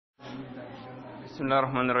بسم الله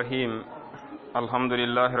الرحمن الرحيم الحمد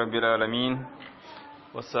لله رب العالمين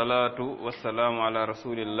والصلاة والسلام على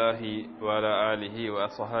رسول الله وعلى آله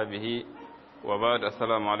وأصحابه وبعد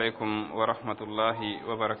السلام عليكم ورحمة الله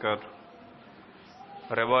وبركاته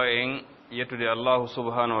ربائن يتدي الله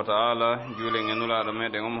سبحانه وتعالى جولين نولا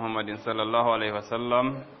رميد محمد صلى الله عليه وسلم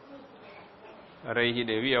ريه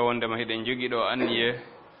دي وندما هيدن جوغي دو أنيه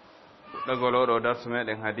دغولو درس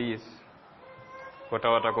ميدن حديث ko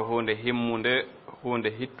tawata ko hunde himmunde hunde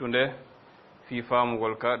hittunde fi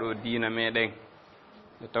famugol kaɗo diina meɗen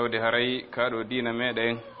e tawde haray kaɗo diina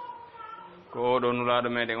meɗen ko oɗo nulaɗo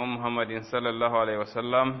meɗen o muhammadin sallallahu alayhi wa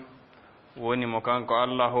sallam woni mo kanko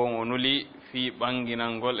allah on o nuli fi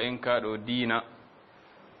ɓanginalngol en kaɗo diina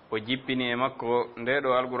o jippini e makko nde ɗo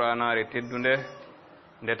alqur'anare teddunde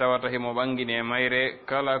nde tawata himo ɓangini e mayre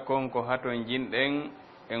kala konko haton jinɗen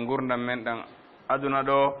e gurdam men ɗan aduna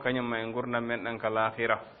ɗo kañum e gurdam men ɗan ka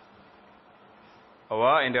lahira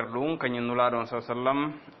awa e nder ɗum kañum nulaɗon sa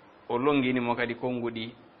sallam o longinimo kadi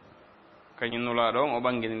konguɗi kañum nulaɗon o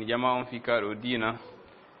ɓanginini jama on fi kaɗo diina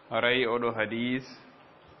haray oɗo hadis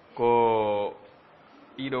ko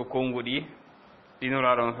ɗiɗo konguɗi ɗi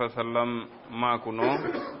nulaɗon sa sallam makuno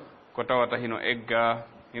ko tawata hino egga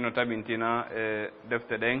hino tabintina e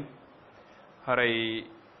defte ɗen haray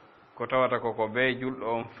ko tawata koko be julɗo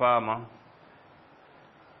on faama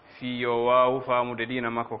fi yo waawu faamude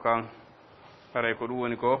diina makko kan haray ko ɗum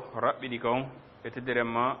woni ko raɓɓiɗi kon e teddere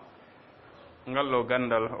ma ngal ɗo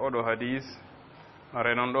gandal oɗo hadis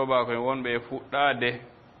haray noon ɗo ɓa koye wonɓe fuɗɗade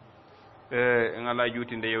en ala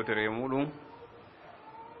juutinde yewtere e muɗum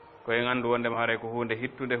koyen anndu wondema haray ko hunde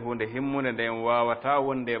hittude hunde himmude nde en wawata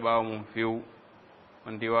wonde ɓaawa mum few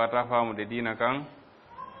on ndi wawata faamude diina kan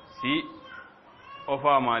si o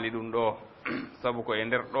faamali ɗum ɗo sabu ko e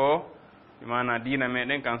nder ɗo mana diina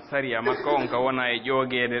meɗen kan sariya makka on ka wona e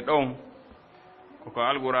ƴoogede ɗon koko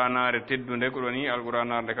alquranare teddunde ko ɗo ni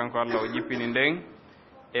alquranare nde kanko allah o jippini nden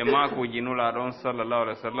e makuji nulaɗon sallllahu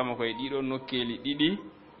alih wa sallam koye ɗiɗon nokkeli ɗiɗi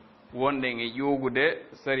wonɗen e ƴogude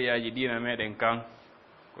sariyaji diina meɗen kan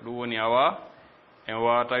ko ɗum woni awa en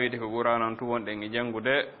wawa tawide ko quranan tu wonɗen e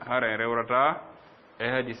janngude hara en rewrata e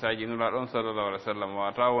hadisaji nulaɗon sallllahu alih wa sallam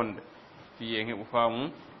wawata wonde fi en heɓu faamu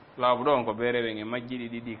laabu ɗo on ko be rewen e majjiɗi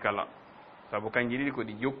ɗiɗi kala sabu kanji ɗiɗi ko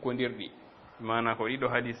ɗi jokkodirɗi mana ko ɗiɗo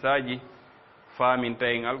hadisaji faaminta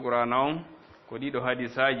en alqurana on ko ɗiɗo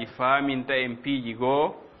hadisaji faaminta en piiji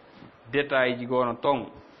goo détail ji goo no ton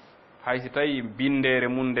haysi tawi bindere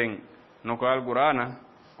mum nden noko alqurana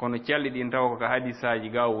kono calli ɗin taw ko ka hadisaji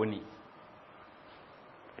ga woni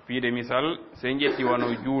piide misal so ƴetti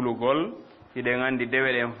wono juulugol hiɗen andi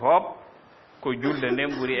dewe ɗen fof ko julde nden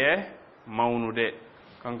ɓuuri e mawnude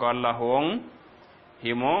kanko allah on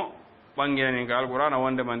himo ɓanginani ka alqurana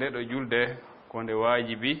wondema nde ɗo julde ko nde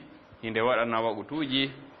wajibi hinde waɗana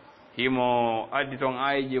waɓutuji himo addi toon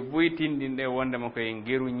ayije boytindin ɗe wondema koye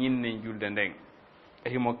geru ñinnen julde nden e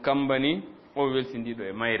himo kambani o welsindiɗo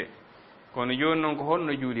e mayre kono joni noon ko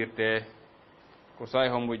honno juulirte ko sahi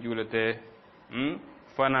hombo juulete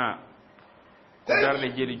fana ko darɗe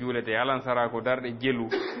jelu juulete alansara ko darɗe jelu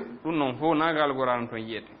ɗum noon fof naga alqurana toon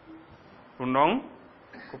yiyete ɗum ɗon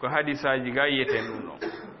koko hadisaji ga yiyeten ɗum ɗon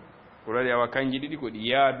ko waɗi awa kanji ɗiɗi ko ɗi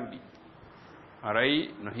yaaduɗi haray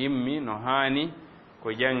no himmi no haani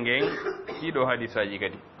ko janggen ɗiɗo hadisaji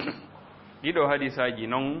kadi ɗiɗo hadisaji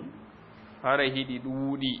noon haray hiɗi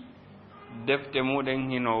ɗuuɗi defte muɗen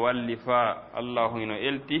hino walli fa allahu hino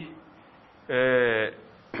elti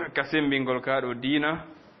ka sembingol kaɗo diina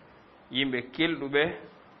yimɓe kelɗuɓe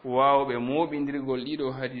wawɓe moɓidirgol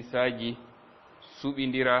ɗiɗo hadisaji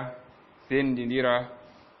suɓidira sendidira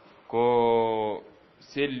ko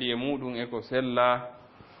selli e muɗum e ko sella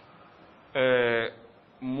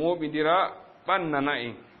moɓidira ɓannana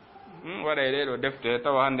en waɗa e ɗeɗo defte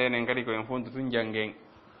tawa hande enen kadi koyen fontu tun janggen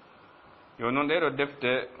yo noon ɗeɗo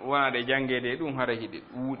defte wonaɗe janggede e ɗum hara hiɗe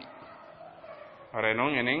ɗuuɗi haray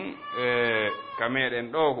noon enen ka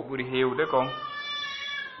meɗen ɗo ko ɓuuri hewde kon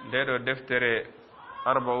ndeɗo deftere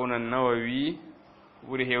arbauna nawawi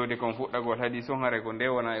ɓuuri hewde kon fuɗɗagol hadis on haray ko nde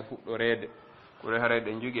wona e fuɗɗorede koɗo haray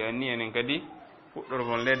ɗen jogui anni enen kadi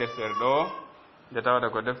fuɗɗorgol nde deftere ɗo nde tawata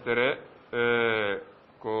ko deftere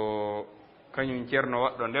ko kañum ceerno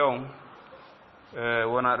waɗɗo nde on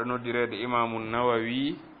wonaɗo noddirede imamu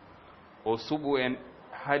nawawi o suɓu en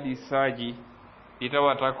hadisaji ɗi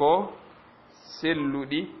tawata ko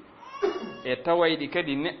selluɗi e tawayɗi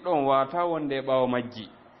kadi neɗɗo on wata wonde e ɓaawo majji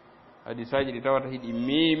hadisaji ɗi tawata hiɗi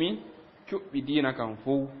meemi cuɓɓi diina kan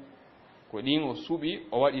fof ko ɗin o suɓi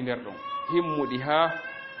o waɗi nder ɗon himmuɗi ha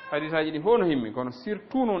hadisaji ɗi fof no himmi kono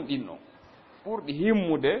surtout noon ɗin ɗon ɓurɗi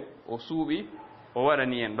himmude o suuɓi o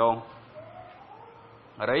waɗani en ɗon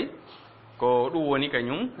aray ko ɗum woni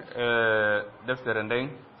kañum deftere nden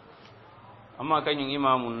amma kañum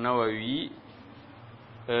imamu Nawawi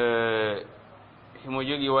himo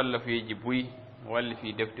jogii wallafiji buy walli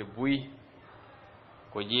fi defte buy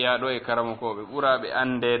ko jeeyaɗo e karama ko ɓe ɓuraɓe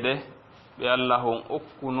andede ɓe Allah on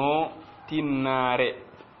okkuno tinnaare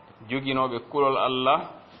joginoɓe kulol Allah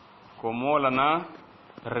ko molana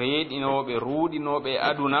reeɗinoɓe ruuɗinoɓe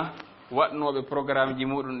aduna waɗnoɓe programme ji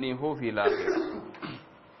muɗum ɗin fof fi laafira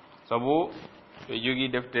sabu ɓe jogii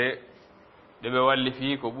defte ɗe ɓe walli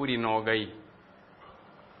fi ko ɓuri nogayi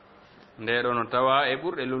nde ɗo no tawa e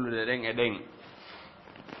ɓurɗe lullude ɗen e ɗen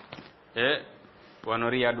e wano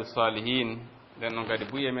Riyadu Salihin nden ɗon kadi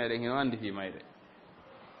buye meɗen hino andi fi mayre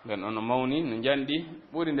nden ɗon no mawni no janɗi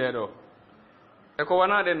ɓuri nde ɗo e ko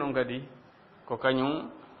wona ɗen ɗon kadi ko kañum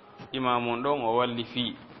imamon ɗon o walli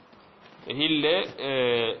fi e hille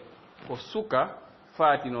ko suka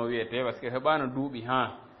faatino wiyete par ce que heɓano duuɓi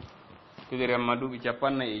ha tudiremma duuɓi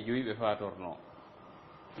 45 ɓe fatorno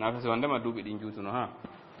na fesi wondema duuɓi ɗin juutuno ha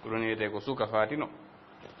ko ɗon wiyete ko suka faatino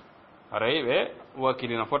haray ɓe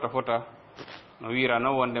wakkilino fota fota no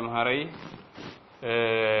wirano wondema haray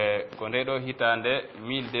ko nde ɗo hitande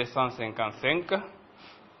 1255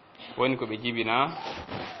 woni ko ɓe jibina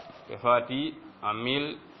ɓe faati en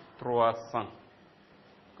 1300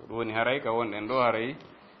 ko ɗum woni haray ka wonɗen ɗo haray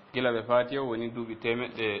gila ɓe faati o woni duuɓi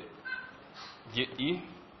 117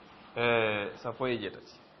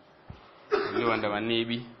 li wondema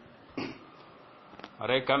neeɓi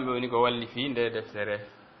haray kamɓe woni ko walli fi nde deftere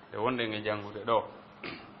nde wonɗen e janngude ɗo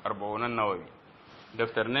arbo nan Nawawi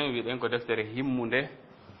deftere nden wiɗen ko deftere himmunde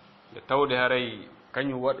nde tawde haray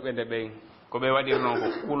kañum waɗɓe nde ɓen ko ɓe waɗirno ko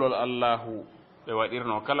kulol Allahu ɓe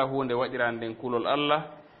waɗirno kala hunde waɗirande nden kulol Allah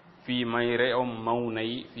fi mayre on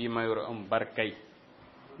mawnayi fi mayre on barkay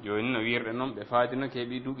joni no wirɗe noon ɓe faatino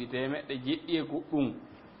keeɓi duuɓi 100 e goɗɗum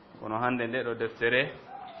kono hande nde ɗo deftere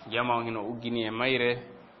jama on hino uggini e mayre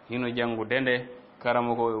hino janngude nde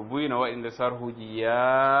karama ko buy no waɗi nde sarhuji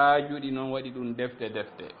yaajuɗi noon waɗi ɗum defte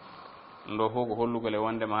ɗum ɗo fof ko hollugol e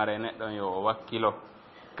wondema haara e neɗɗon yo o wakkilo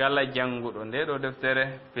kala jannguɗo nde ɗo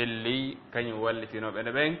deftere pelli kañum wallitinoɓe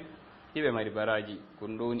nde ɓen hiɓe mari baraji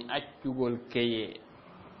kono ɗo woni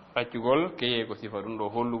accugol keye ko sifa ɗum ɗo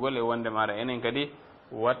hollugol e wondema haara enen kadi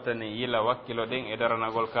wattane yila wakkilo ɗen e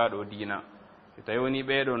daranagol kaɗo diina so tawi woni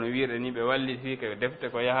ɓeɗo no wirɗe ni ɓe walli fi ka defte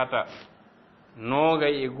ko yahata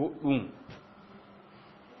nogay e goɗɗum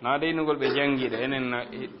na deynugol ɓe janngiɗe enen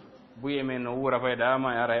buye men no wuura fayda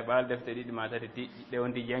ama e ara e ɓaal defte ɗiɗi ma tati tiɗɗe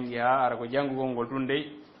wonti janngi ha ara ko janngugol ngol tun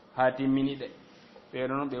dey ha timmini ɗe ɓeɗo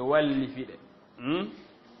noon ɓe walli fiɗe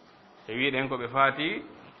e wiɗen ko ɓe faati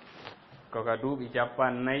koka duuɓi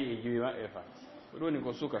 45 maɓɓe faati ko ɗum woni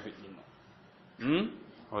ko suka fiɗɗinno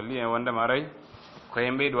holli en wondema aray ko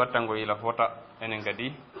hen ɓeyɗi wattango yila fota enen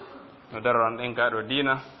kadi no daroran ɗen kaɗo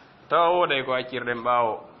diina tawa woɗay ko accirɗen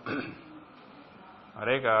ɓaawo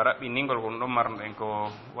aray ka raɓɓiningol ko ɗum ɗon marnoɗen ko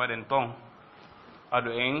waɗen ton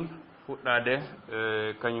adu en fuɗɗade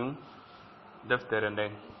kañum deftere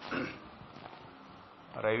nden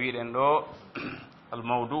aray wiɗen ɗo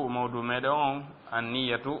almawdu meɗen on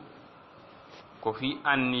anniyatu ko fi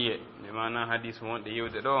anniye nde mana hadis wonɗe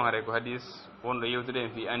yewde ɗo haray ko hadis wonɗo yewtude en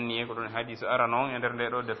fi anniye ko ɗon hadis ara noon e nder nde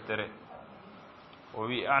ɗo deftere o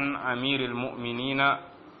wi an amiril mu'minina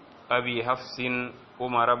abi hafsin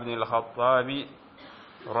umar ibn al-khattabi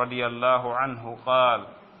radiyallahu anhu qala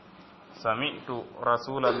sami'tu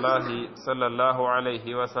rasulallahi sallallahu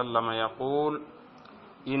alayhi wa sallam yaqul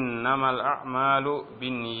innamal a'malu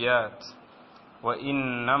binniyat wa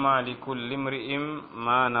innama likulli imri'in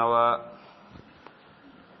ma nawa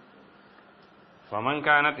فمن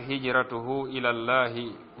كانت هجرته إلى الله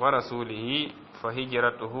ورسوله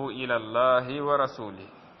فهجرته إلى الله ورسوله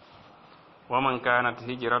ومن كانت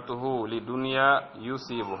هجرته لدنيا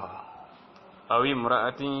يصيبها أو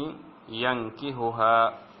امرأة ينكهها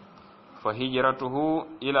فهجرته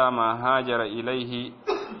إلى ما هاجر إليه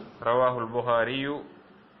رواه البخاري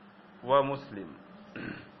ومسلم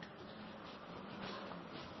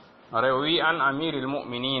rewi an amiril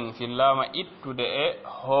mu'minin fillama ittude e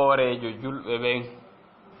hoorejo julɓe ɓen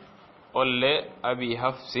olle abi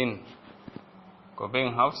hafsin ko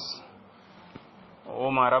ben hafs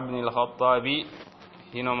umar ibn al-khattabi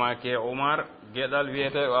hinomake umar geɗal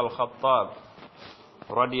wiyete o al-khattab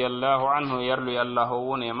radiyallahu anhu yarlu allah o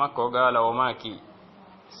woni e makko gaala o maki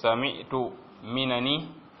sami'tu minani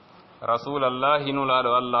rasulallahi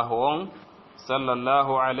nulaɗo allah on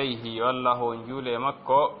sallallahu alayhi wa allah on juule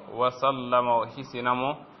makko wa sallama o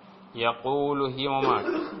hisinamo yaqulu himo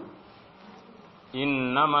maka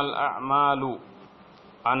innamal a'malu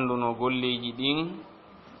anduno golleji ɗin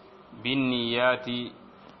binniyati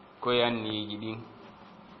koye anniji ɗin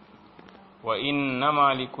wa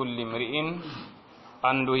innama likulli mri'in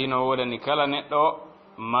andu hino wodani kala neɗɗo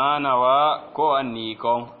manawa ko anniyi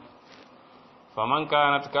kon faman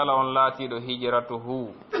kanat kala on laatiɗo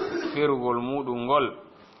hijratuhu firgol muɗum ngol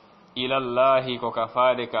ilallahi ko ka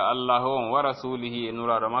faade ka allah on wa rasulihi e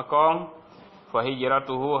nuraɗo makko on fa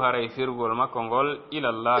hijratuhu haray firgol makko ngol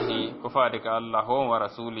ilallahi ko faade ka allah on wa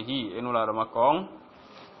rasulihi e nuraɗo makko on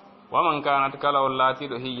waman kanat kala on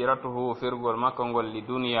laatiɗo hijratuhu firgol makko ngol li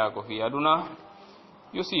duniya ko fi aduna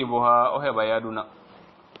yusibuha o heɓa yaduna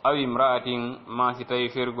aw imra'atin ma si tawi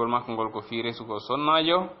firgol makko ngol ko fi resugo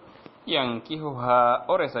sonnajo yankihuha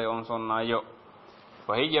o resay on sonnajo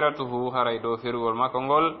fa hijratuhu haray dow firgol makko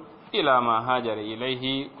ngol ila ma hajara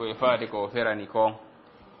ilayhi koye faade ko ferani ko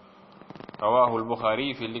rawahu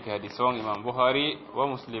al-bukhari fi liki hadis on imam bukhari wa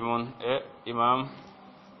muslimun e imam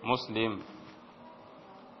muslim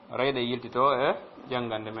rayɗe yiltito e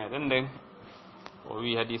jangande meɗen nden o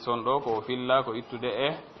wi hadis on ɗo ko filla ko ittude e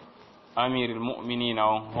amiril mu'minina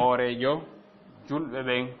on hoorejo julɓe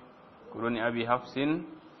ɓen ko ɗoni abi hafsin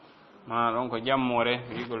mana ɗon ko jammore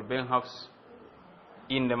wigol ben hafs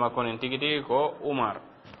inde makko nen tigi tigi ko umar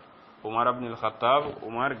ibn al-khattab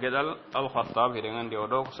umar geɗal al-khattab hiɗen andi o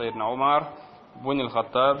ɗo ko sayyidna umar ibn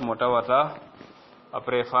al-khattab mo tawata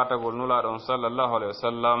après fatagol nulaɗon sallallahu alayhi wa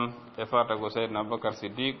sallam e fatagol sayyidna aboubacar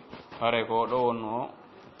siddiq hare ko ɗo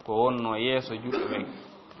wonno yeeso juɗɗo ɓen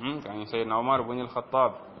kañum sayyidna umar ibn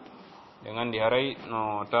al-khattab ɗen andi haray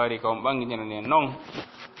no tarika on ɓanginirani en noon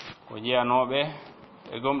ko jeyanoɓe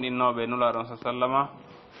e gomɗinnoɓe nulaɗon sa sallama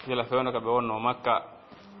gila fewno ka ɓe wonno makka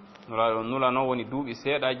nulaɗon nula noon woni duuɓi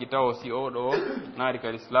seeɗaji taw si oɗo naari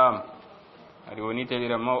ka l'islam haɗi woni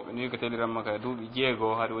teliran mawɓe ni ko teliran makka duuɓi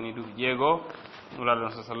jeego haɗi woni duuɓi jeego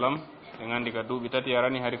nulaɗon sa sallam ɓe gandi ka duuɓi tati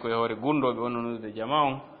arani hari koye hoore gundoɓe wonno nudude jama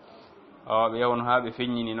on awa ɓe yawno ha ɓe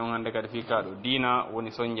feññini noon hande kadi fi kaɗo diina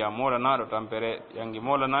woni soñdia molanaɗo tampere yangi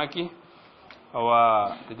molanaki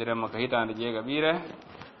awa tediren makka hitande jeega ɓiire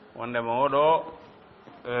wondema oɗo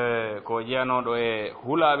ko jeyanoɗo e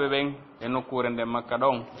hulaɓe ɓen e nokkure nden makka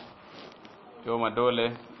ɗon yowma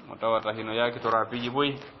dole mo tawata hino yakitora piiji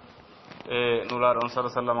boyi e nulaɗon sa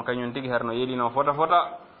sallam kañum tigui harno yeɗino fota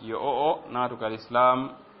fota yo o natukal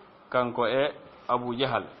islam kanko e abou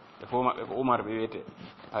diahal e fo maɓɓe ko oumar ɓe wiyete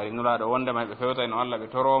hari nulaɗo wondema ɓe fewtay no allah ɓe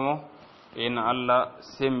toromo ena allah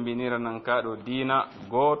sembinira nan kaɗo diina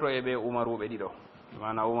goto e ɓe oumaruɓe ɗiɗo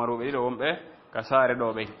mana oumaruɓe ɗiɗo wonɓe ka saare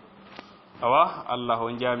ɗo ɓen awa allah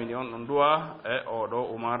on jamini on ɗon duwa e oɗo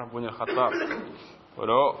oumar ibn al-khattab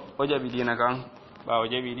oɗo o jaɓi dina kan ɓawo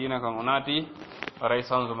jaɓi dina kan o naati ray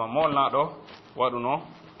sansuma molnaɗo waɗuno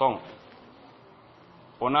ton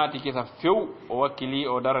o naati kisa few o wakkili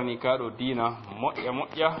o darani kaɗo dina moƴƴa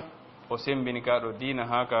moƴƴa o sembini kaɗo dina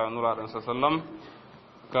ha ka nuraɗon sa sallam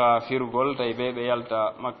ka firgol tawi ɓe ɓe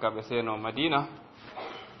yalta makka ɓe seno madina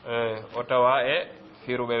o tawa e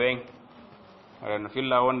firuɓe ɓen no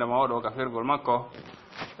filla wondema oɗo ka firgol makko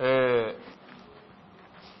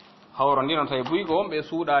hawro ndino tawi buygo wonɓe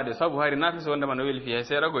suuɗade saabu hari nafisi wondema no weeli fi hay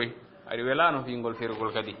seeɗa koy ari welano fingol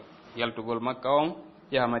firgol kadi yaltugol makka on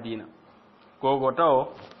yaha madina gogo taw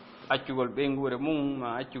accugol ɓeyngure mum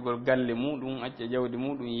ma accugol galle muɗum acca jawdi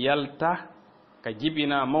muɗum yalta ka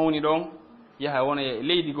jibina mawni ɗon yaha wona e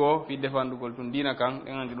leydi goo fi defandugol tun dina kan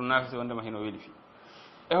ɗen andi ɗum nafisi wondema hino weeli fi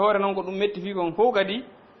e hoore noon ko ɗum metti fi kon fof kadi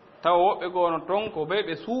taw woɓɓe goono toon ko ɓe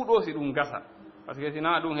ɓe suuɗo si ɗum gasa par ce que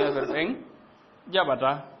sina ɗum heefere ɓen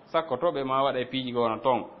jaɓata sakkotoɓe ma waɗa e piiji goono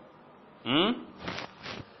toon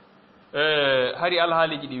hari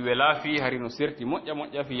alhaaliji ɗi wela fi hari no serti moƴƴa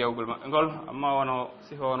moƴƴa fi yawgol maɓɓe ngol amma wono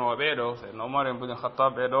sifa wono ɓeeɗo seydno oumar en ibn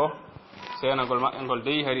khattab ɓeeɗo senagol maɓɓe ngol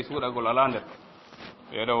deyi hari suuɗagol ala nder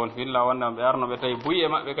ɓeeɗo won filla wondema ɓe arno ɓe tawi buyi e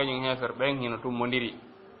maɓɓe kañum heefere ɓen hino tummodiri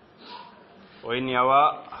o inni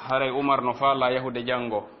awa haray oumar no faala yahude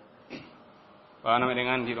janngo ɓano meɗen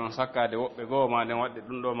andi ɗon sakkade woɓɓe goo ma ɗen waɗde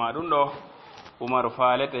ɗum ɗo ma ɗum ɗo oumaru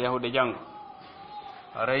faalete yahude janngo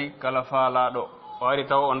haray kala faalaɗo o ari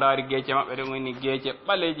taw o ndaari geece maɓɓe ɗen o inni geece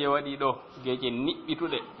ɓaleje waɗi ɗo geece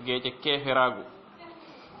niɓɓituɗe geece keeferagu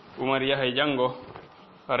oumar yahay janngo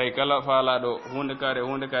haray kala faalaɗo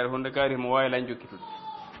hunde kaari mo wawi lan jokkitude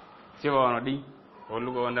sifa wono ɗi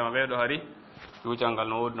hollugo wondema ɓeeɗo hari cuucal ngal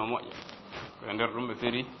no woodi no moƴƴa ɓe nder ɗum ɓe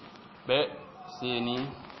feri ɓe seeni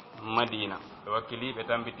madina ɓe wakkili ɓe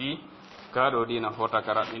tambiti kaɗo dina fota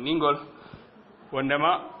karaɓe ɗingol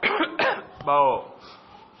wondema ɓawo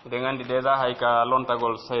eɗen andi déjà hay ka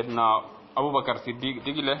lontagol saydna aboubacar siddiq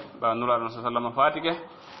tigile ɓa nuraɗon sa sallam fatike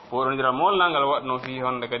foɗodira molnagal waɗno fi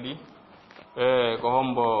honde kadi e ko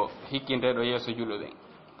hombo hikkinteɗo yeeso julɗo ɗen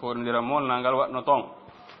foɗodira molnagal waɗno toon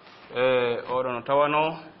e oɗo no tawano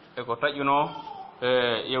e ko taƴuno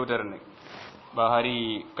yewtere nde ba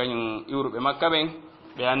hari kañum iwruɓe makka ɓen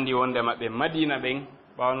ɓe andi wonde maɓɓe madina ɓen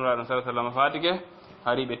ɓawnuraɗo sa sallam fatike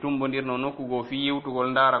hari ɓe tumbodirno nokkugo fi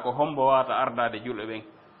yiwtugol ndaara ko hombo wata ardade julɓe ɓen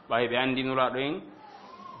ɓawi ɓe andinuraɗo en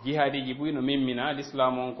jihadiji buy no mimmina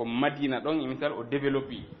l'islam on ko madina ɗon e misal o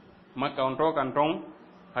développe makka on to kan ton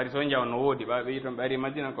hari so jaw no woodi ɓawi ɓe yi toon ɓe ari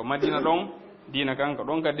madina ko madina ɗon dina kan ko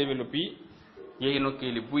ɗon ka développe yehi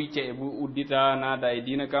nokkeli buyce e buy uddita naada e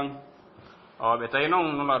dina kan awa ɓe tawi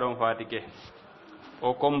noon nulaɗon fatike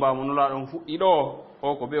o combat mo nulaɗon fuɗɗi ɗo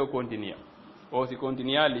o ko ɓe o continue o si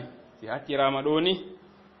continue ali si haccirama ɗo ni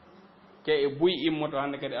ke e buy immoto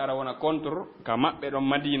hande kadi ara wona contre ka maɓɓe ɗon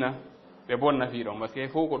madina ɓe bonna fi ɗon par ce que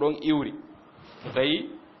fof ko ɗon iwri so tawi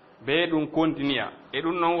be ɗum continue e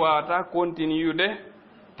ɗum noon wawata continuude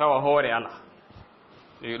tawa hoore ala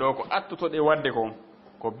eyi ɗo ko attotoɗe wadde kon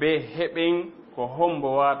ko be heɓen ko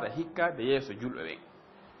hombo wata hikkade yeeso julɓe ɓen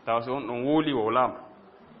tawa so on ɗon wuuli wo laama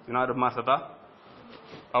sina ɗum marsata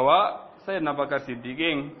awa saydna bakar siddique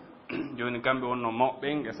en joni kamɓe wonno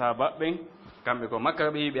mawɓen e sahabaɓen kamɓe ko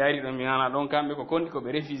makka ɓe yi ɓe ari ɗon mi hana ɗon kamɓe ko konti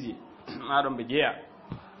koɓe réfugié ma ɗon ɓe jeeya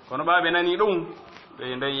kono ɓaɓe nani ɗum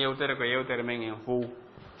ɓe dañi yewtere ko yewtere men en fof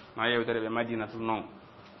ma yewtere ɓe madina tum noon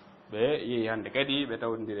ɓe yeehi hande kadi ɓe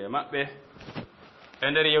tawdidiri e maɓɓe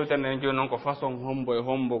e nder yewtere nden joni noon ko façon hombo e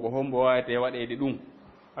hombo ko hombo wawete waɗede ɗum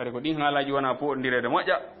ade ko ɗin haalaji wona poɗodirede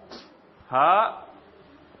moƴƴa ha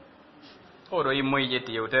oɗo yimmoyi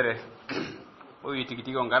ƴetti yewtere o wi tigi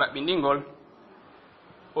tigi on garaɓɓinɗingol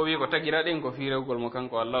o wi ko tagira ɗen ko firewgol mo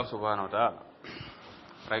kanko Allah subhanahu wa ta'ala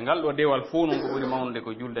kay ngal ɗo dewal fof noon ko ɓuri mawnude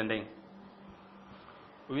ko julde nden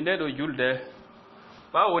o wi nde ɗo julde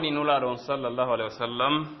ɓa woni nulaɗo on sallllahu alayhi wa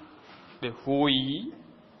sallam ɓe fooyi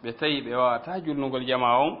ɓe tawi ɓe wawata julnugol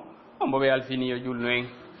jama on bo ɓe alfini yo julnu en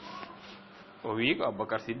o wi ko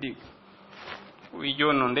aboubacar siddique o wi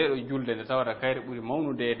joni noon nde ɗo julde nde tawata kayre ɓuri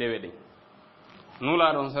mawnude e dewe ɗen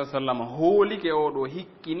nulaɗo on sa sallam hoolike oɗo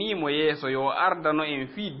hikkinimo yeeso yo ardano en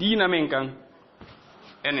fi diina men kan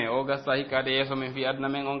ene o gasta hikkade yeeso men fi aduna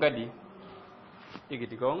men on kadi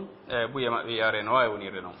tigiti kon e buye maɓɓe yare no wawi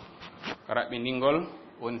wonirde noon raɓɓinɗingol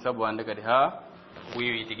woni saabu hande kadi ha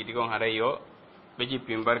wiwi tigiti kon haray yo ɓe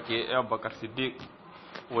jippi barki e aboubacar siddique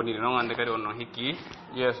woniri noon hande kadi on noon hikki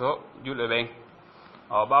yeeso julɓe ɓen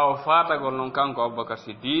awa ɓawo fatagol noon kanko aboubacar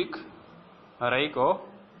siddique haray ko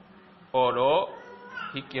oɗo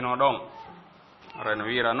hikkino ɗon aray no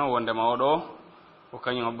wirano wondema oɗo ko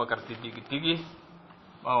kañum aboubacar siddique tigui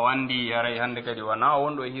ɓawo andi haray hande kadi wona o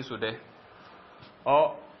wonɗo e hisude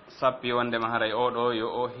o sappi wondema haray oɗo yo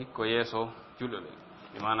o hikko yeeso julɓe ɓen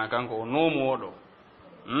ɗi mana kanko o noomu oɗo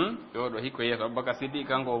yo oɗo hikko yeeso aboubacar siddique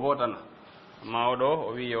kanko o votana amma oɗo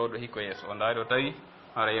o wi oɗo hikko yeeso o daari o tawi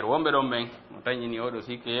haray yer wonɓe ɗon ɓen mo tañini oɗo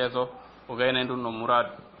si hikko yeeso o gayna ɗum ɗon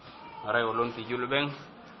mourade haray o lonti julɓe ɓen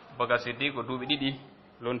aboubacar siddique ko duuɓi ɗiɗi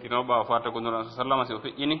lontino ɓawa fatago nura sa sallam si o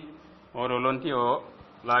feƴƴini oɗo lonti o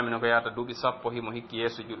laamino ko yahata duuɓi sappo himo hikki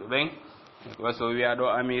yeeso julɓe ɓen ko wasi o wiya ɗo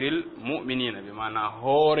amiril muminina ɓe mana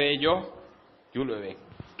hoorejo julɓe ɓen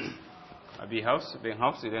abi hafs ɓen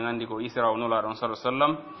hafs ɓen andi ko isra o nulaɗo on sa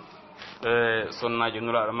sallam e sonnajo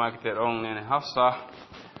nulaɗo makiteɗo on nene hafsa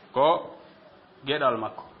ko gueɗal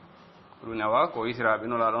makko ɗum awa ko israɓe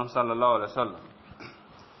nulaɗo on sallllahu alih wa sallam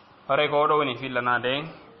haray ko oɗo woni fillanade en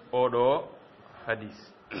oɗo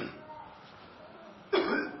hadis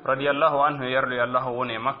radiallahu anhu yarlu allahu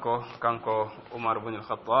woni e makko kanko oumar bne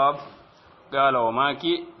alkhatab qala o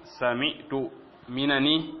maki sami'tu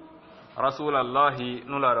minani rasulallahi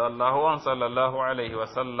nulaɗo allahu on sallllahu alayhi wa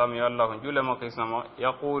sallam yo allahu julemo kisnamo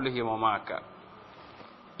yaqulu himo maka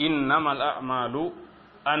innama al a'malu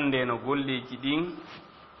ande no golleji ɗin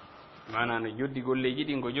mana no joddi golleji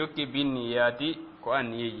ɗin ko jokki binni yaati ko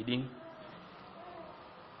anniyeji ɗin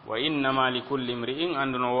wa innama li kulli imri'in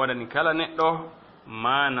andu no wodani kala neɗɗo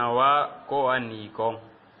manawa ko anniyi kon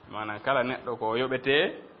mana kala neɗɗo ko yoɓete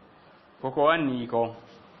koko anniyi kon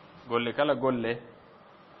golle kala golle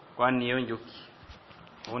ko anniye on jokki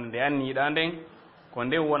hunde nde anniyiɗa nden ko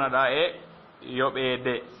nden wonaɗa e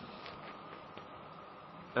yoɓede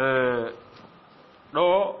ɗo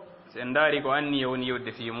sen daari ko anniye woni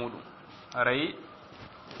yewde fi muɗum haray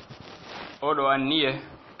oɗo anniye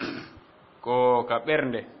ko ka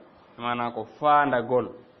ɓernde mana ko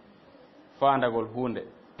fandagol hunde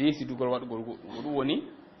desidugol waɗugol goɗɗum ko ɗum woni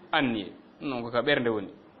anniye ɗum noon ko ka ɓernde woni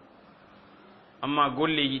amma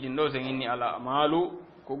golleji ɗin ɗo sen inni ala maalu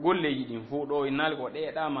ko golleji ɗin fo ɗo innali ko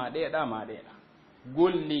ɗeɗama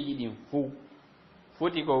golleji ɗin fo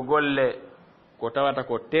foti ko golle ko tawata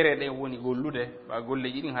ko tere ɗen woni gollude ɓa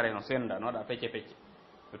golleji ɗin haray no senda no waɗa pecce pecce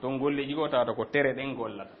to toon golleji ko tawata ko tere ɗen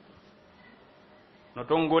gollata no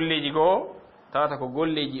ton golleji goo tawata ko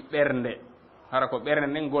golleji ɓernde hara ko ɓernde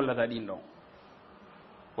nden gollata ɗin ɗon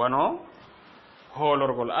wano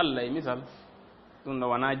hoolorgol Allah e misal ɗum ɗo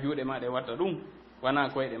wona juuɗe maɗen watta ɗum wona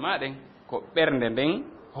koyɗe maɗen ko ɓernde nden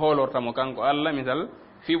hoolortamo kanko Allah misal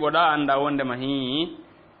fiɓoɗa anda wondema hi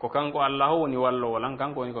ko kanko Allah ho woni wallowo lan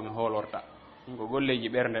kanko woni komi hoolorta ɗum ko golleji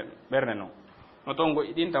ɓernde noon no toon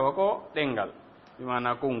goƴƴi ɗin tawa ko ɗengal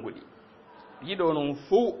wimana konguɗi yiɗo noon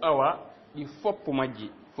fof awa ɗi foppu majji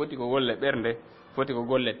foti ko golle ɓernde foti ko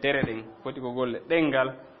golle tere ɗen foti ko golle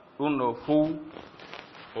ɗengal ɗum ɗo fof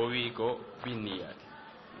o wi ko binniyati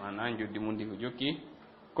mana joddi mum ndi ko jokki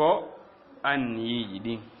ko anniyiji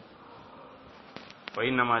ɗin wa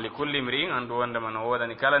innama li kulli imri'in andu wondema no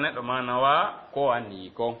wodani kala neɗɗo ma nawa ko anniyi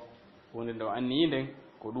ko hunde nde o anniyi nden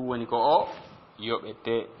ko ɗum woni ko o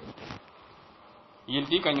yoɓete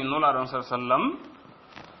yilti kañum nulaɗon sa sallam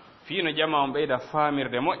fiino jama on ɓeyda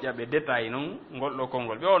famirde moƴƴa ɓe détail noon ngol ɗo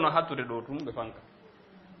konngol ɓe wono hattude ɗo tum ɓe fanka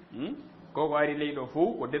koko ari ley ɗo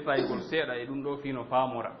fo ko détail gol seeɗa e ɗum ɗo fiino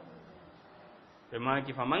famora ɓe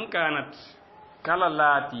maki fa man kanat kala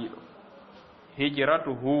laatiɗo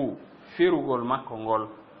hijratuhu firugol makko ngol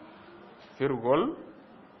firugol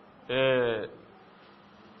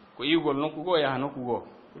ko iwgol nokku goo yaha nokku goo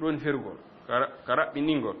ɗum woni firugol ka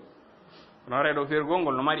raɓɓiningol no wara ɗo firugol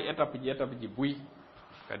ngol no mari étape ji buy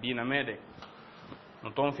ka diina meɗen no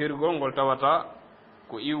toon firugol ngol tawata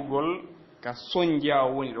ko iwgol ka soñdia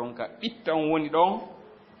o woni ɗon ka ɓitta on woni ɗon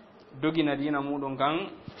dogina diina muɗum kan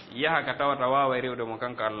yaha ka tawata wawa rewde mo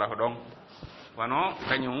kanko Allah ɗon wano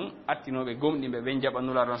kañum attinoɓe gomɗiɓe ɓen jaɓa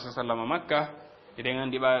nulaɗon sa sallam makka eɗen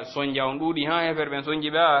andi ɓa soñdia on ɗuuɗi ha hefere ɓen soñji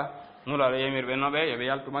ɓe a nulaɗo yamirɓe noɓe yoɓe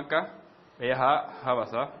yaltu makka ɓe yaha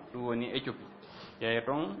habasa ɗum woni Éthiopie yeeye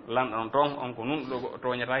toon lanɗon toon on ko nunɗo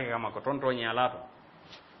toñatake ka makko toon toñi ala to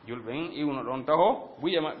julɓen iwno ɗon taho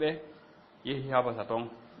buye maɓɓe yeehi habasa toon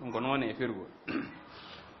ɗum ko noone e firgol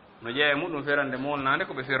no ƴeewe muɗum ferande molnade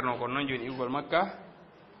koɓe ferno kon noon joni iwgol makka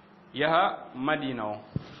yaha madina o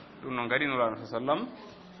ɗum noon kadi nulaɗo sa sallam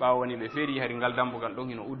ɓawo woni ɓe feri hari ngal dambugal ɗon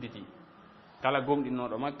hino udditi kala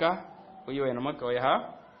gomɗinnoɗo makka o yiwayno makka o yaha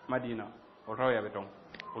madina o tawoyaɓe toon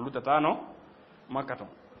o lutatano makka toon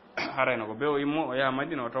harayno ko be o immo o yaha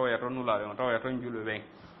madina o tawoya toon nulaɓe o tawoya toon julɓe ɓen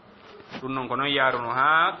ɗum noon ko noon yaruno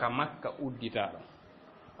ha ka makka uddita ɗon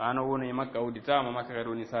hano woni e makka udditama makka kadi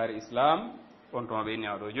woni saare islam on tuma ɓe inni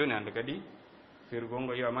awɗo joni hande kadi firgol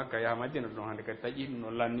ngo yiwa makka yaha madina ɗum hande kadi taƴi ɗum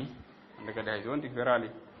ɗon lanni hande kadi hay joni tigi ferali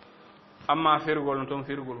amma fergol no toon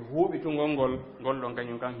fergol huuɓitugol ngol ɗon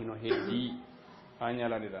kañum kan hino heddi ha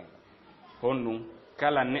ñalade dan honɗum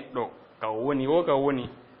kala neɗɗo ka woni wo ka woni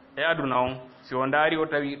e aduna on si o daari o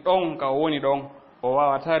tawi ɗon ka woni ɗon o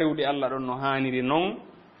wawata rewde Allah ɗon no haniri noon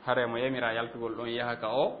hare mo yamira yaltugol ɗon yaha ka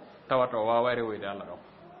o tawata o wawa rewoyde Allah ɗon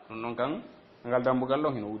ɗum ɗon kan ngal dambugal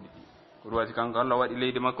ɗon hino wudditi ko ɗum wati kanko Allah waɗi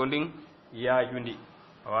leydi makko ndin yaajundi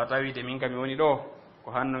o wawata wiide min kam mi woni ɗo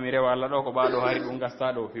ko hanno mi rewa Allah ɗo ko ɓaɗo hari ɗum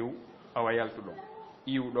gasta ɗo few awa yaltuɗon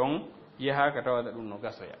iw ɗon yaha ka tawata ɗum no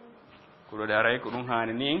gasoya ko ɗo de aray ko ɗum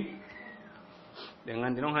hani ni en ɗen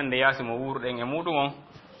gandi noon hande yaasi mo wuurɗen e muɗum on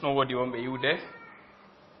no woodi wonɓe iwde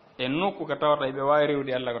e nokku ka tawata eɓe wawi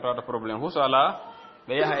rewde Allah ko tawata probléme huso ala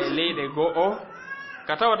ɓe yaha e leyɗe go'o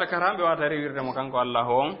ka tawata karamɓe wawata rewirde mo kanko Allah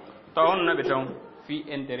on taw on naɓe tan fi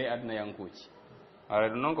intérêt aduna yankuji ara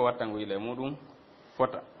ɗum noon ko wattango ila e muɗum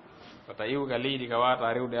fota iwga leydi ka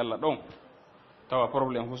wawata rewde Allah ɗon tawa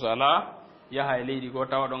probléme huso ala yaha e leydi goo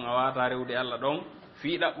tawa ɗon a wawata rewde Allah ɗon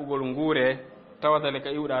fi ɗaɓɓugol nguure tawatale ka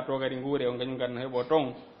iwɗa to kadi nguure on kañum kadi no heeɓo toon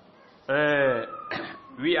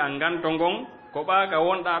wi'a nganto ngon ko ɓaaka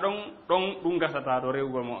wonɗa ɗon ɗum gasata ɗo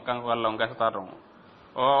rewgol mo kanko Allah on gasata toon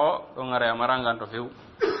o ɗon ara amara nganto few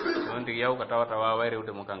ɗon tigi yaw ko tawata wawa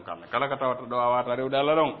rewde mo kanko Allah kala ko tawata ɗo a wawata rewde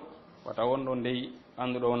Allah ɗon wata wonɗon ndeyi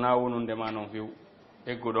annduɗo nawununde ma noon few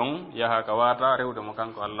eggu ɗon yaha ka wawata rewde mo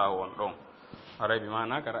kanko Allah won ɗon haray bi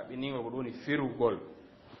mana ka raɓɓinigo ko ɗum woni firugol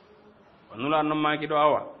o nula noon maki ɗo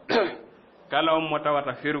awa kala on mo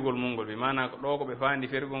tawata firugol mum ngol bi mana ko ɗo ko ɓe fandi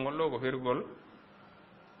firugol ngol ɗo ko firugol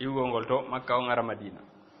iwgol ngol to makka on ara madina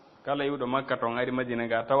kala iwɗo makka to on ari madina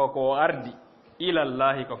ga tawa ko o ardi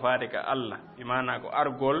ilallahi ko faade ka Allah bi mana ko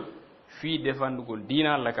argol fi defandugol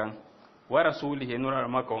diina Allah kan wa rasulihi nulaɗo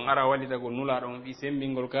makko on ara wallitagol nulaɗo on ɓi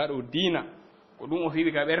sembingol ka ɗo diina ko ɗum o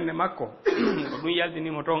fiɓi ka ɓernde makko ko ɗum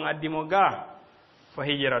yaltinimo toon addimo ga fa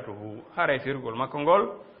hijratuhu haray firgol makko ngol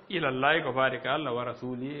ilallahi ko faade ka Allah wa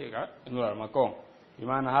rasulihi ka nulaɗo makko on bi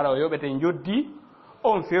mana haɗa o yoɓete joddi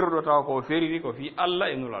on ferruɗo tawa ko feriri ko fi Allah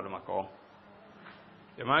e nulaɗo makko on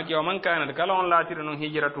ɓe maki o man kanat kala on laatiro noon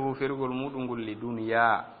hijratuhu ferugol muɗum ngol li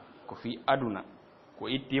duniya ko fi aduna ko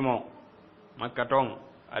ittimo makka toon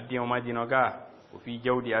addimo madino ga o fi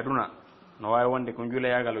jawdi aduna no wawi wonde ko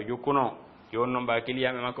juulayagal o jokkuno joni noon mba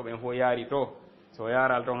kiliyaɓe makko ɓen fof yaari to so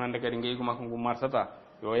yaral ton hande kadi ngeygu makko ngu marsata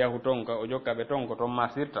yo yahu ton ka o jokkaɓe ton ko ton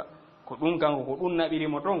marsirta ko ɗum kanko ko ɗum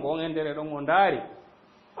naɓirimo ton ko on entere ɗon o daari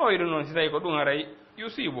o yiɗum noon si tawi ko ɗum haray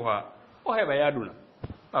yusibu ha o heɓa yaduna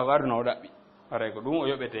ɓa ko aduna o ɗaɓɓi haray ko ɗum o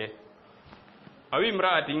yoɓete a wi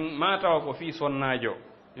imra'atin ma tawa ko fi sonnajo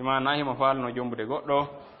ima nahimo falno jombude goɗɗo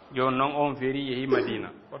joni noon on feeri yeehi madina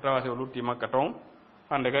o tawa so o lutti makka ton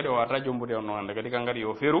hande kadi o wata jombude on noon hande kadi kan kadi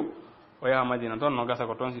yo feru o yaha madina toon no gasa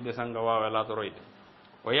ko toon si desanga wawa latoroyde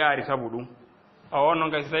o yaari sabu ɗum a on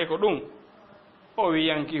noon kadi si tawi ko ɗum o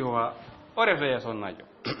wiyankiho ha o refta sonnajo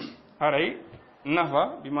haray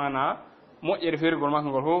nafa bimana moƴƴere ferugol makko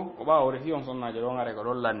ngol fof ko ɓawa o refi on sonnajo ɗon haray ko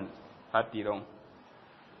ɗon lanni hatti ɗon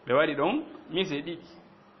ɓe waɗi ɗon mise ɗiɗi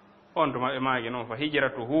on tuma ɓe maage noon fa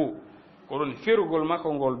hijratu hu ko ɗon ferugol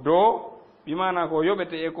makko ngol do bimana ko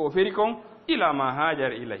yoɓete e ko feri kon ila ma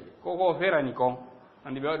hajara ilahi ko ferani kon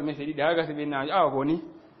andi ɓe waɗi mise ɗiɗi ha gasi ɓe naji awa ko ni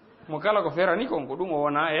mo kala ko ferani kon ko ɗum o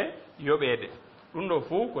wona e yoɓede ɗum ɗo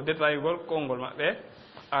fuu ko détaillugol konngol maɓɓe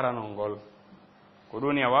aranol ngol ko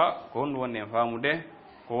ɗum awa ko honɗum wonde en famude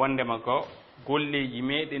ko wondema ko golleji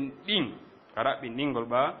meɗen ɗin ka raɓɓinɗingol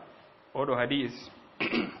ɓa oɗo hadis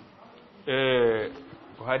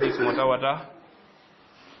ko hadis mo tawata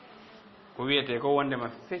ko wiyete ko wondema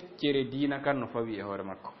feccere diina kan no fawi e hoore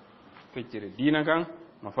makko feccere diina kan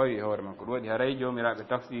no fawi e hoore makko ɗum waɗi haray jomiraɓe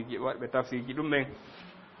tafsirji waɗɓe tafsirji ɗum ɓen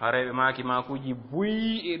haray ɓe maki makuji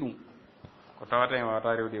buyi e ɗum ko tawata en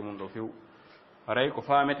wawata rewde mum ɗo few haray ko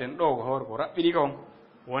fameten ɗo ko hoore ko raɓɓiɗi kon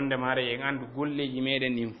wondema haray en andu golleji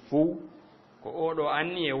meɗen ɗin fof ko oɗo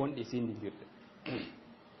anni e wonɗe sendidirde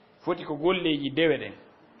foti ko golleji dewe ɗen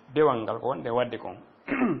dewal ngal ko wonɗe wadde kon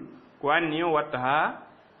ko anni o watta ha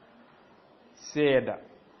seeda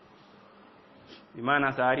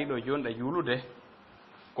imana sa ari ɗo joni ɗa juulude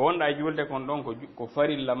ko wonɗa julde kon ɗon ko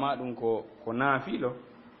farilla ma ɗum ko naafilo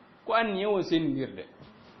ko anni o sendidirde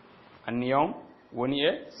anni on woni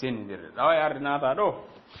e sendidirde ɗawa e arde naata ɗo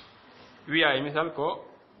wiya e misal ko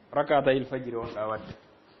rakatayil fajiri wonɗa wadde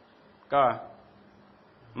ka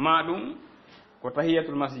ma ɗum ko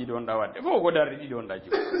tahiyatul masjid wonɗa wadde fof ko darɗe ɗiɗi wonɗa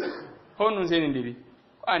jiw honɗum senidiri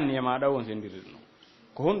ko anni e maɗa won sendidirde ɗum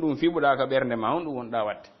ko honɗum fiɓuɗa ka ɓernde ma honɗum wonɗa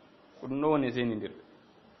wadde ko ɗum ɗo woni e senidirde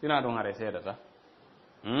sina ɗum haara seedata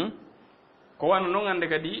ko wana noon hande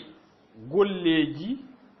kadi golleji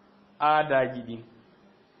aadaji ɗin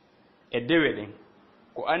e dewe ɗen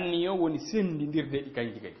ko anni o woni sendidirde ɗi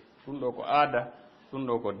kanji kadi ɗum ɗo ko aada ɗum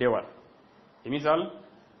ɗo ko dewal e misal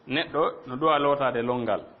neɗɗo no duwa lootade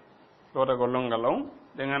longal lootagol longal on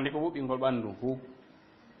ɗen handi ko ɓuɓɓingol ɓandum fuu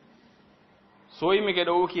so yimi ke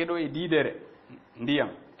ɗo uki ɗo e diidere ndiyam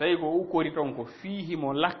tawi ko ukkori toon ko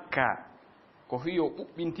fiihimo lakka ko fi o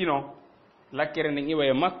ɓuɓɓintino lakkere nden iwa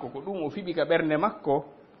e makko ko ɗum o fiɓi ka ɓernde makko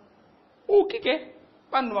ukkike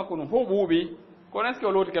ɓanndu makko ɗum fof ɓuuɓi kono est ce que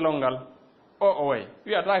o lootike longal o way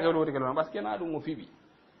wiyatake o lootike longal par ce que na ɗum o fiɓi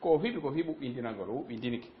ko o fiɓi ko fi ɓuɓɓintinagol o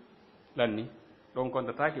ɓuɓɓintinike lanni ɗon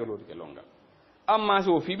kontatake o lootike longal amma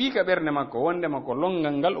so o fiɓi ka ɓernde makko wondema ko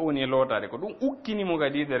longal ngal o woni e lootade ko ɗum ukkinimo ka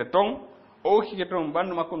diidere ton o ukkike toon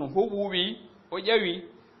ɓanndu makko ɗum fof ɓuuɓi o ƴawi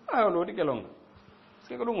o lootike longal par ce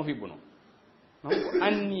que ko ɗum o fiɓɓuno non ko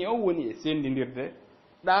anni o woni e sendidirde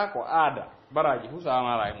ɗa ko aada baraji fu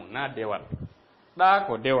samala e mum na dewal ɗa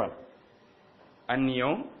ko dewal anni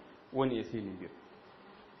on woni e sendidirde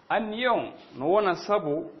anni on no wona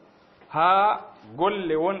sabu ha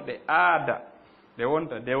golle wonɗe aada ɗe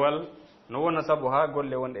wonta dewal no wona sabu ha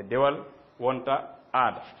golle wonɗe dewal wonta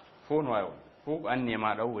aada fof no wawi won fof anni e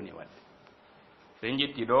maɗa o woni e wadde so en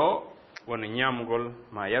jetti ɗo wona ñamgol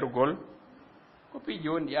ma yarugol ko piiji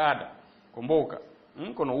wonɗi aada ko mbowka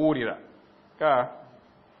kono wuurira ka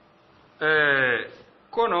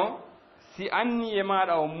kono si anni e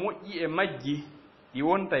maɗa o moƴƴi e majji ɗi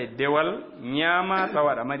wonta e dewal ñaama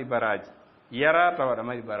tawa aɗa mari baraji yara tawa aɗa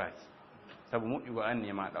mari baraji sabu moƴƴugo anni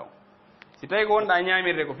e maɗa o si tawi ko wonɗa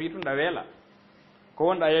ñamirde ko fiitunɗa weela ko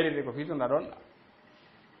wonɗa yarirde ko fiitunɗa ɗonɗa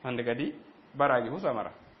hande kadi baraji fu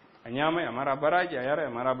samara a ñaamay a mara baraji a yara e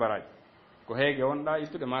mara baraji ko heege wonɗa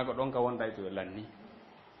ittude ma ko ɗon ka wonɗa ittude lanni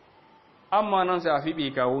amma noon so a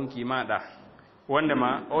fiɓi ka wonki maɗa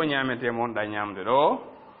wondema o ñametemo wonɗa ñamde ɗo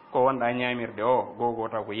ko wonɗa ñamirde o gogo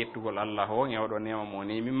taw ko yettugol Allah o ñawɗo nema mo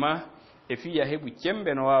nemimma e fiya heɓu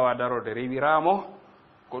cembe no wawa darode rewiramo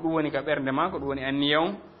ko ɗum woni ka ɓernde ma ko ɗum woni anniya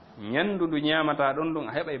on ñandu ndu ñamata ɗon ɗum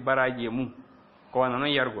a heɓa e baraji e mum ko wana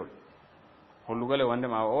noon yargol hollugol e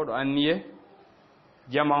wondema oɗo anniye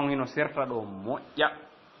jama on hino serta ɗo moƴƴa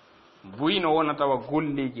buyi no wona tawa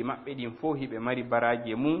golleji maɓɓe ɗin fof hiɓe mari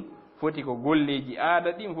baraji e mum foti ko golleji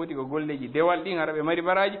aada ɗin foti ko golleji dewal ɗin hara ɓe mari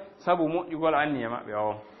baraji sabu moƴƴugol anniya maɓɓe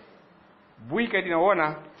o buy kadi no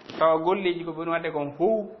wona tawa golleji ko ɓeni wadde kon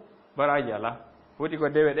fof baraji ala foti ko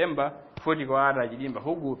dewe ɗen ba foti ko aadaji ɗin ba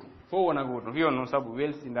fof gotum fof wona gotum fiyon noon sabu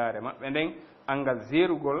welsindare maɓɓe nden angal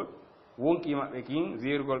zerugol wonki maɓɓe kin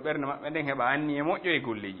zerugol ɓernde maɓɓe nden heɓa anniye moƴƴo e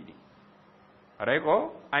golleji ɗin aray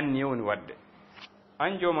ko anniye woni wadde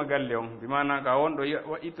an jooma galle on bimana ka wonɗo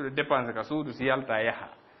ittude dépense ka suudu si yalta yaha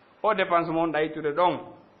o dépense mo wonɗa ittude ɗon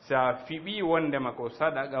sa fiɓi wondema ko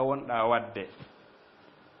saɗaqa wonɗa wadde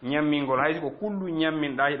ñammingol haysi ko kullu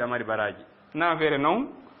ñamminɗa hiɗa mari baraji na feere noon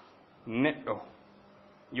neɗɗo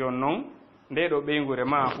yon noon nde ɗo ɓeygure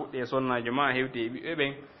ma fuɗɗe sonnajo ma hewti e ɓiɓɓe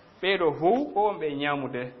ɓen ɓeɗo fof ko on ɓe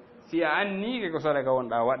ñamude si a annike ko saɗaqa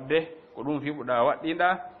wonɗa wadde ko ɗum fiɓuɗa waɗɗiɗa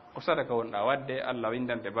ko saɗaqa wonɗa wadde Allah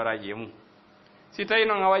windante baraji e mum si tawi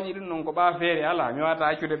noon a waɗi ɗum ɗon ko ɓa feere ala mi wata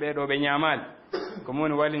accude ɓeɗo ɓe ñamali ko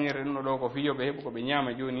moni walinirde ɗum ɗo ko fiyoɓe heeɓu koɓe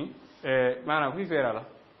ñama joni mana fi feere ala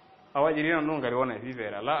a waɗiri noon ɗum kadi wona e fi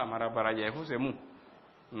feere ala amara baraji e fof c'est mum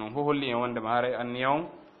noon fof holli en wondema haara anniya on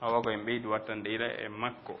awa ko en ɓeydi wattande ila e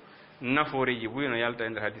makko naforiji buy no yalta e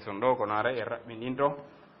nder hadis on ɗo kono haray e raɓɓiɗinto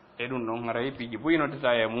e ɗum ɗon haray piiji buy no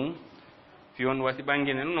deta e mum fi on wasi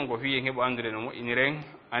ɓangguine ɗum noon ko fi en heeɓo andude no moƴƴiniren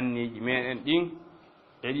anniji meɗen ɗin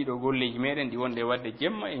e ɗiɗo golleji meɗen ɗi wonde wadde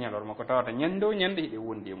jemma e ñalorma ko tawata ñande o ñande hiɗe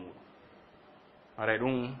wondi e muɗum haray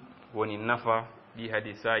ɗum woni nafa ɗi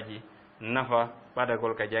hadisaji nafa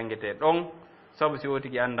ɓadagol ka jangguete ɗon saabu si o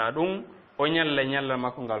tigui anda ɗum o ñalla ñalla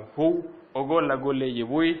makko ngal fof o golla golleji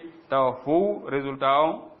boyi tawa fof résultat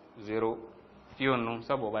on zéro fiyon noon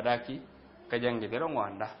saabu o waɗaki ka jangguete ɗon o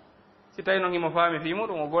anda si tawi noon himo faami fi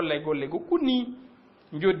muɗum o golla e golle gokkuni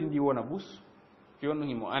joddi ndi wona bus fiyon ɗum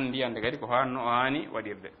himo andi ande kadi ko hanno o hani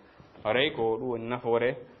waɗirde haray ko ɗum woni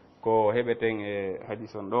nafoore ko heɓeten e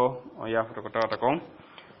hadis on ɗo on yafata ko tawata kon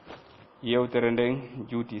yewtere nden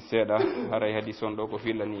juuti seeɗa haray hadis on ɗo ko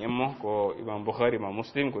fillani emmo ko imam Bukhari ma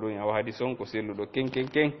Muslim ko ɗum awa hadis on ko selluɗo ken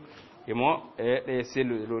emo e ɗe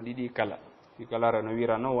selluɗe ɗo ɗiɗi kala fi kalara no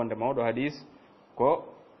wirano wonde mawɗo hadis ko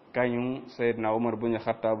kañum Seydina Oumar bun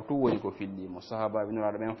Khattab tu woni ko fillimo sahabaɓe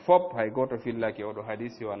nuraɗo ɓen fop hay goto fillaki oɗo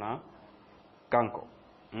hadis si wona kanko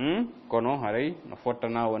kono haray no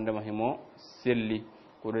fottana wondema himo selli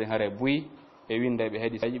ko ɗon haray buy e windaɓe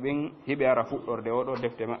hadisaji ɓen hiɓe ara fuɗɗorde oɗo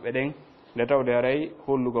defte maɓɓe ɗen nde tawde haray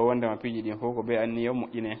hollugo wondema piiji ɗin fof ko ɓe anniyo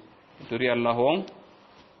moƴƴine tori Allahu on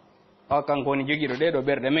kanko woni jogiiɗo ɗeɗo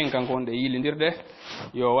ɓerɗe men kanko wonɗe yilindirde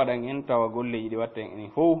yo waɗan en tawa golleji ɗi watten enen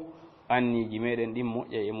fof anniji meɗen ɗin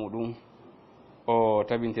moƴƴa e muɗum o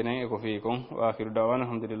tabintinen e ko fewi kon wa akhiru dawana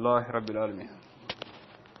alhamdulillahi rabbil alamin